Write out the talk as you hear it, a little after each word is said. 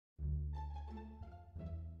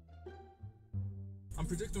I'm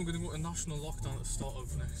predicting we're going to go to national lockdown at the start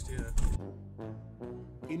of next year.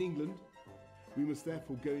 In England, we must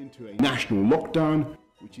therefore go into a national lockdown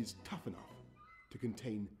which is tough enough to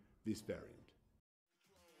contain this variant.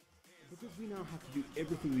 Because we now have to do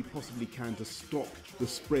everything we possibly can to stop the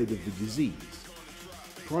spread of the disease,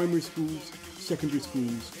 primary schools, secondary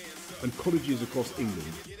schools and colleges across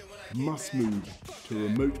England must move to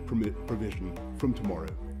remote provision from tomorrow.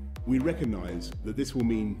 We recognise that this will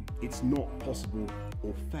mean it's not possible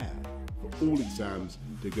or fair for all exams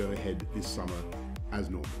to go ahead this summer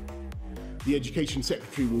as normal. The Education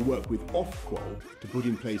Secretary will work with Ofqual to put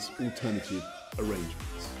in place alternative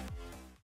arrangements.